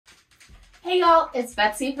Hey y'all, it's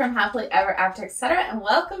Betsy from Happily Ever After Etc. and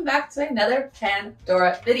welcome back to another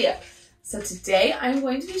Pandora video. So today I'm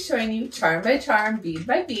going to be showing you charm by charm, bead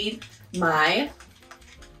by bead, my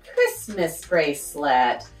Christmas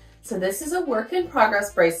bracelet. So this is a work in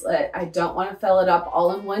progress bracelet. I don't want to fill it up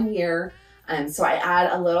all in one year. So I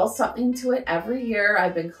add a little something to it every year.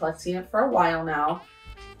 I've been collecting it for a while now.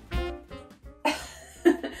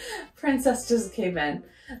 Princess just came in.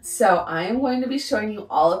 So I am going to be showing you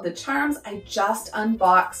all of the charms. I just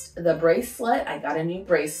unboxed the bracelet. I got a new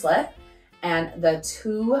bracelet and the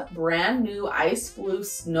two brand new ice blue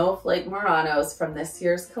Snowflake Muranos from this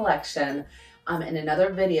year's collection in another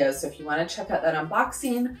video. So if you want to check out that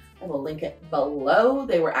unboxing, I will link it below.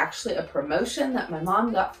 They were actually a promotion that my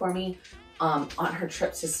mom got for me on her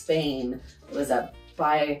trip to Spain. It was a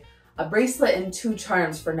buy a bracelet and two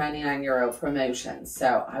charms for €99 promotion.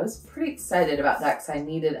 So I was pretty excited about that because I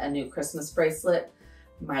needed a new Christmas bracelet.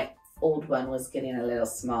 My old one was getting a little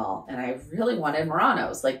small and I really wanted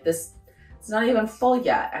Muranos. Like this, it's not even full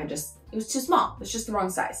yet. It was too small. It's just the wrong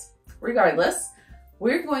size. Regardless,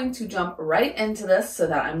 we're going to jump right into this so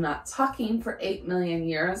that I'm not talking for 8 million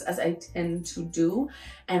years as I tend to do.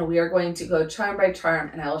 And we are going to go charm by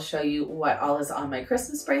charm and I will show you what all is on my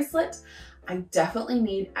Christmas bracelet. I definitely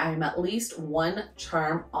need, I'm at least one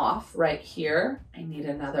charm off right here. I need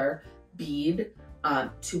another bead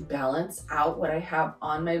to balance out what I have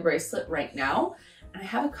on my bracelet right now. And I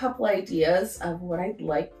have a couple ideas of what I'd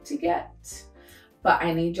like to get, but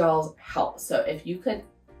I need y'all's help. So if you could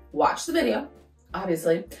watch the video,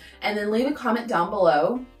 obviously, and then leave a comment down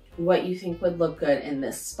below what you think would look good in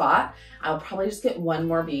this spot. I'll probably just get one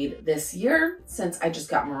more bead this year since I just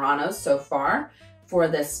got Muranos so far for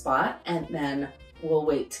this spot, and then we'll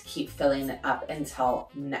wait to keep filling it up until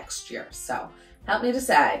next year. So help me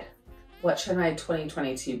decide, what should my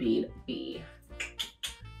 2022 bead be?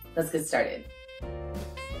 Let's get started.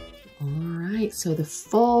 All right, so the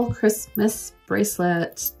full Christmas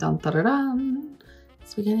bracelet, dun, dun, dun, dun.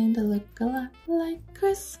 It's beginning to look a lot like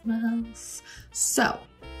Christmas. So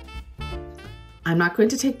I'm not going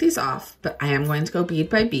to take these off, but I am going to go bead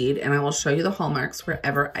by bead and I will show you the hallmarks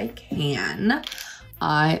wherever I can.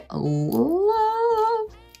 I'm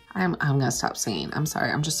gonna stop singing. I'm sorry,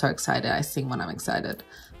 I'm just so excited. I sing when I'm excited.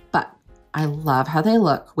 But I love how they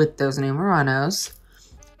look with those new Muranos.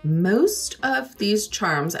 Most of these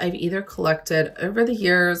charms I've either collected over the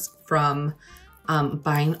years from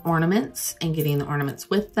buying ornaments and getting the ornaments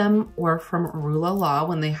with them, or from Rue La La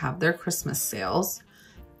when they have their Christmas sales.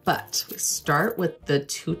 But we start with the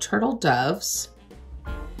two turtle doves.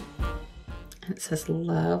 And it says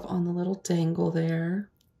love on the little dangle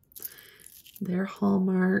there. Their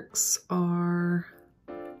hallmarks are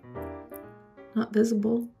not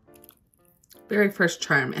visible. Very first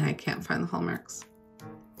charm, and I can't find the hallmarks.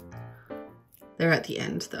 They're at the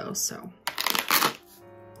end though, so.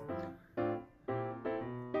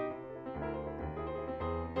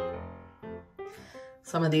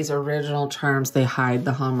 Some of these original charms, they hide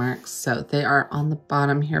the hallmarks, so they are on the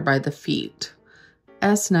bottom here by the feet.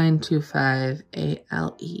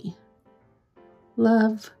 S925ALE.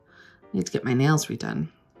 Love. Need to get my nails redone.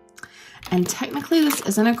 And technically this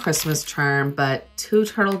isn't a Christmas charm, but two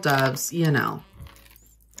turtle doves, you know,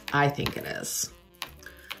 I think it is.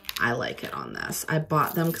 I like it on this. I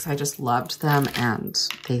bought them because I just loved them and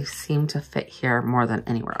they seem to fit here more than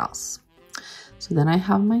anywhere else. So then I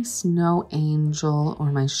have my snow angel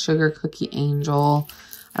or my sugar cookie angel.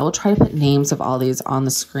 I will try to put names of all these on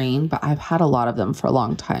the screen, but I've had a lot of them for a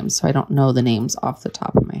long time, so I don't know the names off the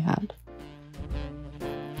top of my head.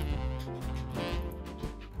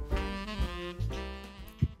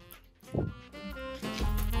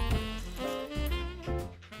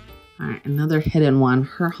 All right, another hidden one.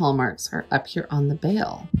 Her hallmarks are up here on the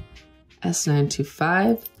bail.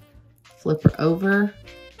 S925, flip her over,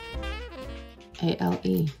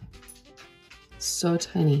 ALE. So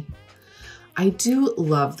tiny. I do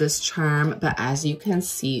love this charm, but as you can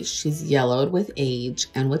see, she's yellowed with age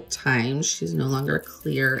and with time. She's no longer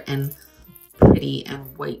clear and pretty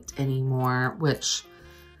and white anymore, which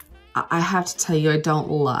I have to tell you I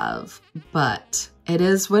don't love, but it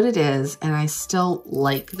is what it is, and I still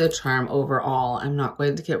like the charm overall. I'm not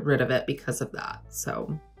going to get rid of it because of that.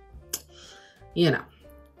 So, you know,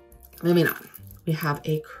 moving on. We have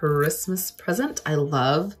a Christmas present. I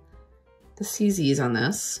love the CZs on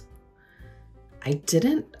this. I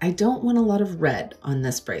don't want a lot of red on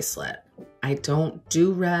this bracelet. I don't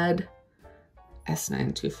do red.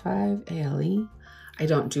 S925ALE. I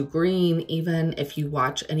don't do green. Even if you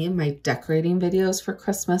watch any of my decorating videos for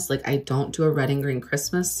Christmas, like I don't do a red and green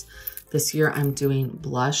Christmas. This year I'm doing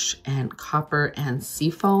blush and copper and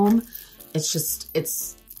seafoam. it's just,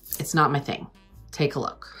 it's not my thing. Take a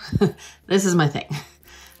look. This is my thing.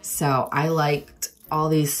 So I liked all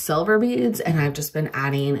these silver beads and I've just been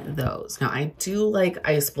adding those. Now I do like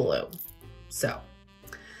ice blue. So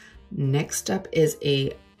next up is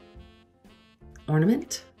a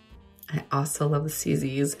ornament. I also love the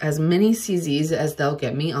CZs. As many CZs as they'll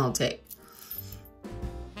give me, I'll take.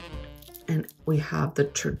 And we have the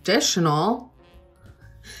traditional,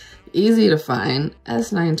 easy to find,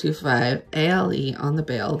 S925 ALE on the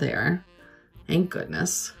bail there. Thank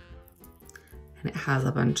goodness. And it has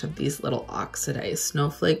a bunch of these little oxidized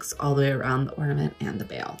snowflakes all the way around the ornament and the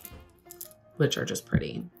bail, which are just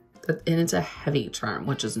pretty. And it's a heavy charm,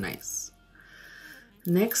 which is nice.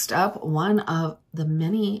 Next up, one of the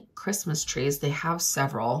many Christmas trees. They have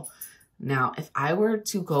several. Now, if I were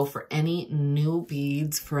to go for any new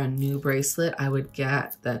beads for a new bracelet, I would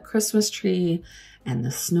get the Christmas tree and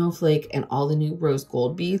the snowflake and all the new rose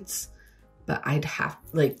gold beads. But I'd have,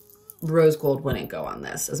 like, rose gold wouldn't go on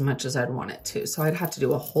this as much as I'd want it to. So I'd have to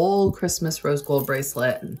do a whole Christmas rose gold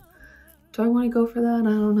bracelet. And do I want to go for that? I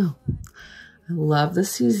don't know. I love the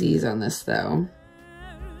CZs on this though.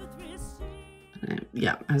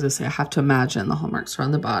 Yeah, as I say, I have to imagine the hallmarks are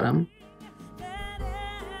on the bottom.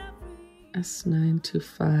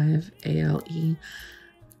 S925 ALE. You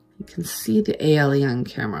can see the ALE on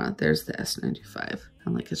camera. There's the S925.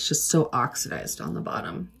 And like, it's just so oxidized on the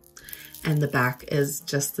bottom. And the back is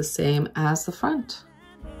just the same as the front.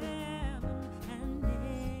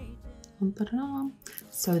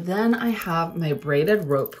 So then I have my braided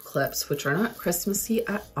rope clips, which are not Christmassy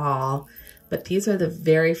at all, but these are the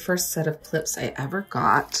very first set of clips I ever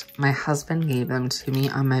got. My husband gave them to me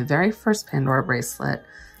on my very first Pandora bracelet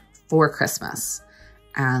for Christmas.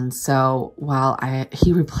 And so while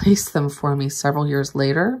he replaced them for me several years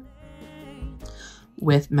later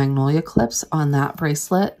with magnolia clips on that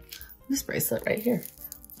bracelet. This bracelet right here,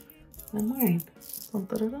 I'm wearing.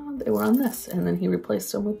 They were on this, and then he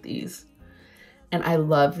replaced them with these. And I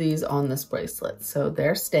love these on this bracelet, so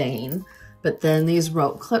they're staying. But then these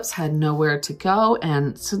rope clips had nowhere to go,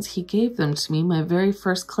 and since he gave them to me, my very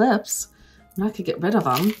first clips, I'm not gonna get rid of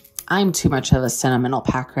them. I'm too much of a sentimental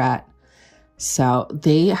pack rat. So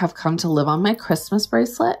they have come to live on my Christmas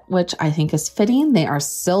bracelet, which I think is fitting. They are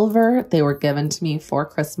silver. They were given to me for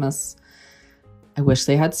Christmas. I wish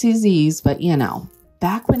they had CZs, but you know,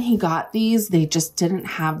 back when he got these, they just didn't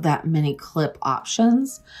have that many clip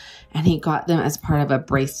options. And he got them as part of a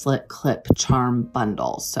bracelet clip charm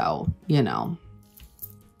bundle. So, you know.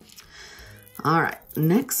 All right,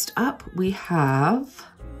 next up we have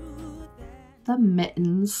the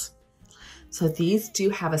mittens. So these do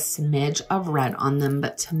have a smidge of red on them,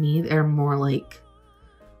 but to me, they're more like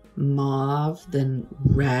mauve than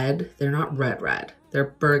red. They're not red. They're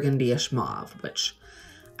burgundy-ish mauve, which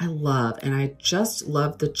I love. And I just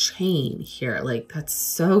love the chain here. Like, that's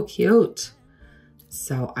so cute.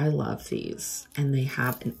 So I love these. And they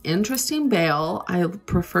have an interesting bail. I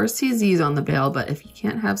prefer CZs on the bail, but if you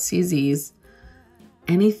can't have CZs,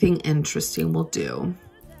 anything interesting will do.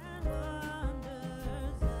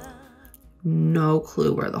 No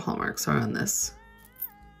clue where the hallmarks are on this.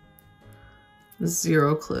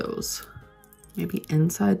 Zero clues. Maybe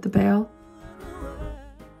inside the bail?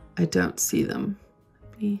 I don't see them.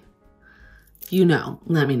 Maybe. You know,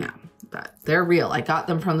 let me know. But they're real. I got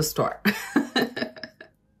them from the store.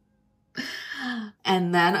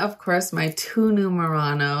 And then, of course, my two new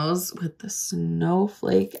Muranos with the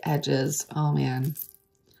snowflake edges. Oh, man.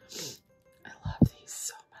 I love these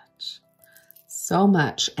so much. So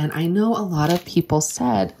much. And I know a lot of people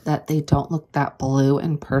said that they don't look that blue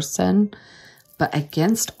in person. But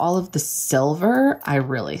against all of the silver, I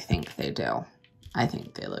really think they do. I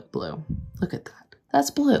think they look blue. Look at that.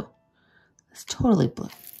 That's blue. That's totally blue.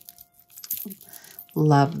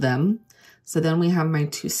 Love them. So then we have my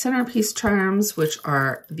two centerpiece charms, which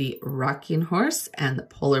are the rocking horse and the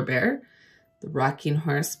polar bear. The rocking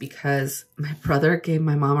horse because my brother gave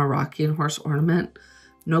my mom a rocking horse ornament.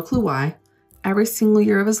 No clue why. Every single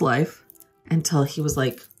year of his life until he was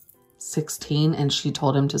like 16 and she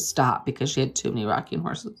told him to stop because she had too many rocking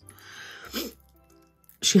horses.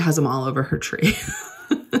 She has them all over her tree.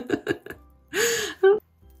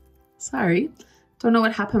 Sorry. Don't know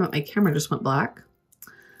what happened, but my camera just went black.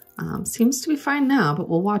 Seems to be fine now, but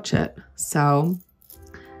we'll watch it. So,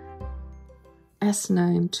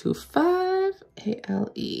 S925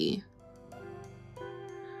 ALE.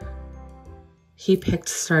 He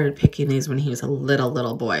started picking these when he was a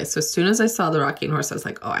little boy. So as soon as I saw the rocking horse, I was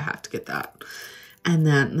like, oh, I have to get that. And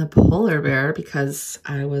then the polar bear, because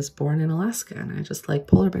I was born in Alaska and I just like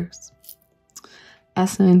polar bears.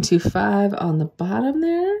 S925 on the bottom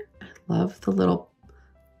there. I Love the little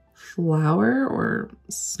flower or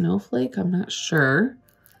snowflake, I'm not sure.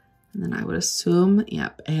 And then I would assume,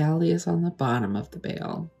 yep, aioli is on the bottom of the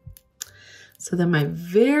bale. So then my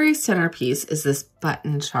very centerpiece is this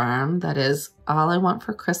button charm that is All I Want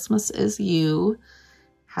for Christmas Is You.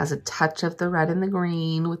 Has a touch of the red and the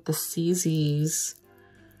green with the CZs.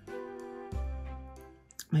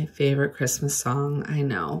 My favorite Christmas song. I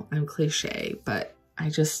know, I'm cliche, but I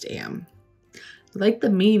just am. I like the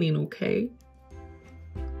meaning, okay?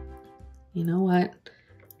 You know what?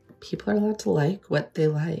 People are allowed to like what they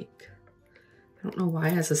like. I don't know why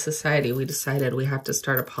as a society we decided we have to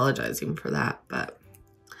start apologizing for that, but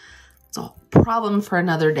it's a problem for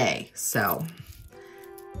another day. So,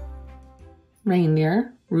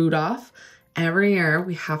 Reindeer, Rudolph. Every year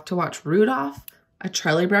we have to watch Rudolph, A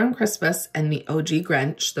Charlie Brown Christmas, and the OG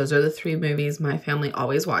Grinch. Those are the 3 movies my family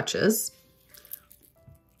always watches.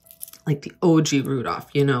 Like the OG Rudolph,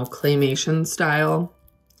 you know, claymation style.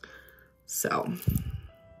 So,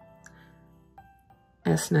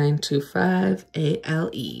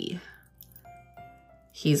 S925ALE.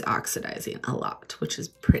 He's oxidizing a lot, which is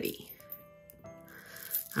pretty.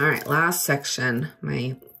 All right, last section,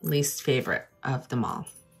 my least favorite of them all.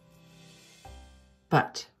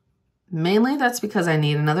 But mainly that's because I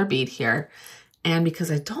need another bead here and because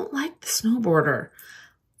I don't like the Snowboarder.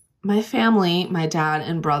 My family, my dad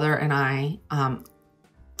and brother and I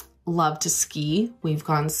love to ski. We've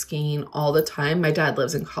gone skiing all the time. My dad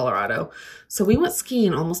lives in Colorado. So we went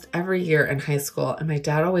skiing almost every year in high school. And my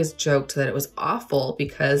dad always joked that it was awful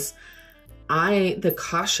because the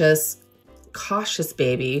cautious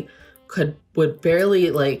baby, would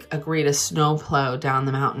barely like agree to snowplow down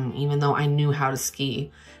the mountain, even though I knew how to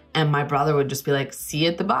ski. And my brother would just be like, see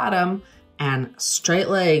at the bottom, and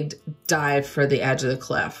straight-legged dive for the edge of the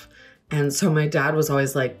cliff. And so my dad was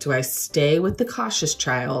always like, do I stay with the cautious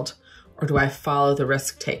child or do I follow the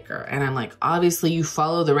risk taker? And I'm like, obviously you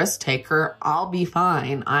follow the risk taker. I'll be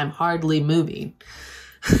fine. I'm hardly moving.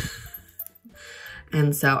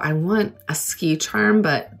 And so I want a ski charm,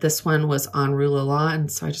 but this one was on Rulala,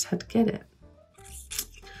 and so I just had to get it.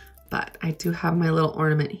 But I do have my little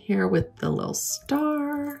ornament here with the little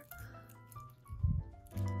star.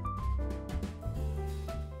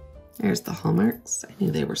 There's the hallmarks. I knew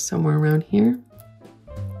they were somewhere around here.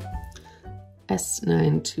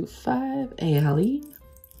 S925ALE.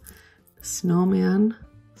 Snowman,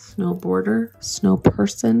 Snowboarder, Snow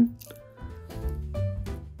Person.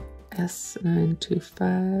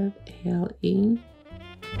 S925ALE.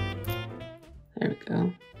 There we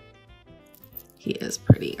go. He is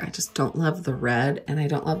pretty. I just don't love the red, and I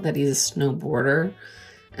don't love that he's a snowboarder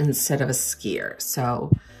instead of a skier. So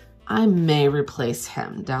I may replace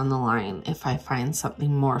him down the line if I find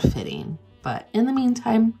something more fitting. But in the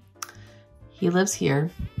meantime, he lives here.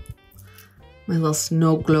 My little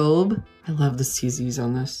snow globe. I love the CZs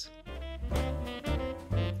on this.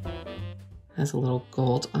 Has a little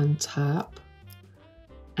gold on top,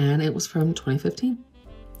 and it was from 2015.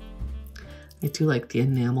 I do like the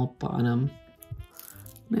enamel bottom.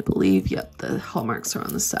 And I believe, yep, the hallmarks are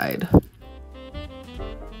on the side.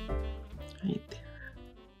 Right there.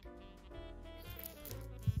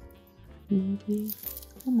 Maybe,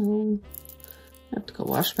 come on. I have to go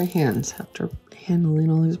wash my hands after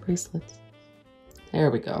handling all these bracelets.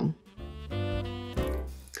 There we go.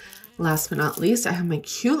 Last but not least, I have my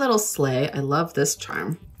cute little sleigh. I love this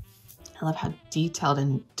charm. I love how detailed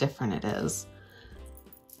and different it is.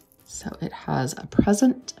 So it has a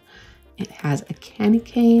present, it has a candy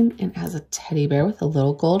cane, and it has a teddy bear with a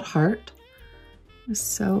little gold heart. It's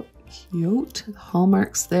so cute. The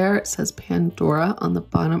hallmarks there. It says Pandora on the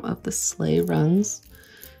bottom of the sleigh rungs.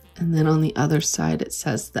 And then on the other side, it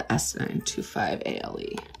says the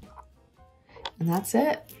S925ALE. And that's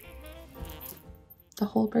it. The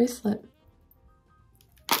whole bracelet.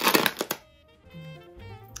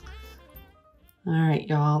 All right,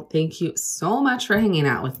 y'all. Thank you so much for hanging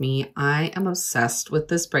out with me. I am obsessed with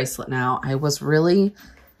this bracelet now. I was really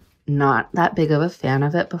not that big of a fan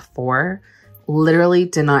of it before. Literally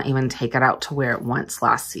did not even take it out to wear it once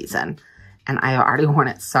last season. And I already worn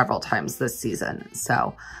it several times this season.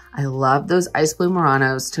 So I love those ice blue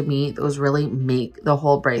Muranos. To me, those really make the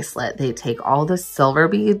whole bracelet. They take all the silver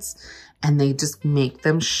beads and they just make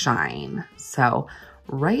them shine. So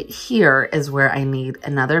right here is where I need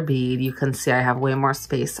another bead. You can see I have way more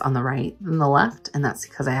space on the right than the left, and that's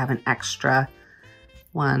because I have an extra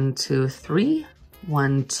 1, 2, 3,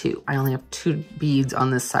 1, 2. I only have 2 beads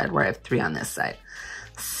on this side where I have 3 on this side.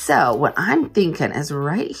 So what I'm thinking is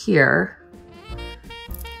right here,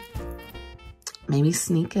 maybe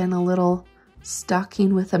sneak in a little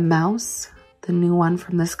stocking with a mouse. the new one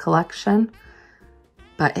from this collection.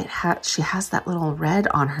 But she has that little red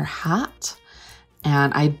on her hat.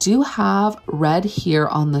 And I do have red here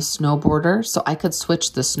on the Snowboarder, so I could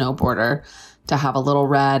switch the Snowboarder to have a little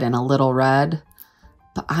red and a little red.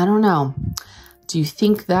 But I don't know. Do you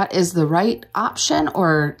think that is the right option?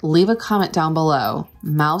 Or leave a comment down below.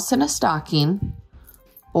 Mouse in a stocking,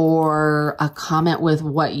 or a comment with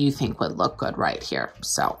what you think would look good right here.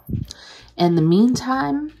 So in the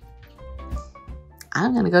meantime,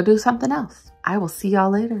 I'm gonna go do something else. I will see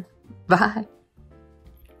y'all later. Bye.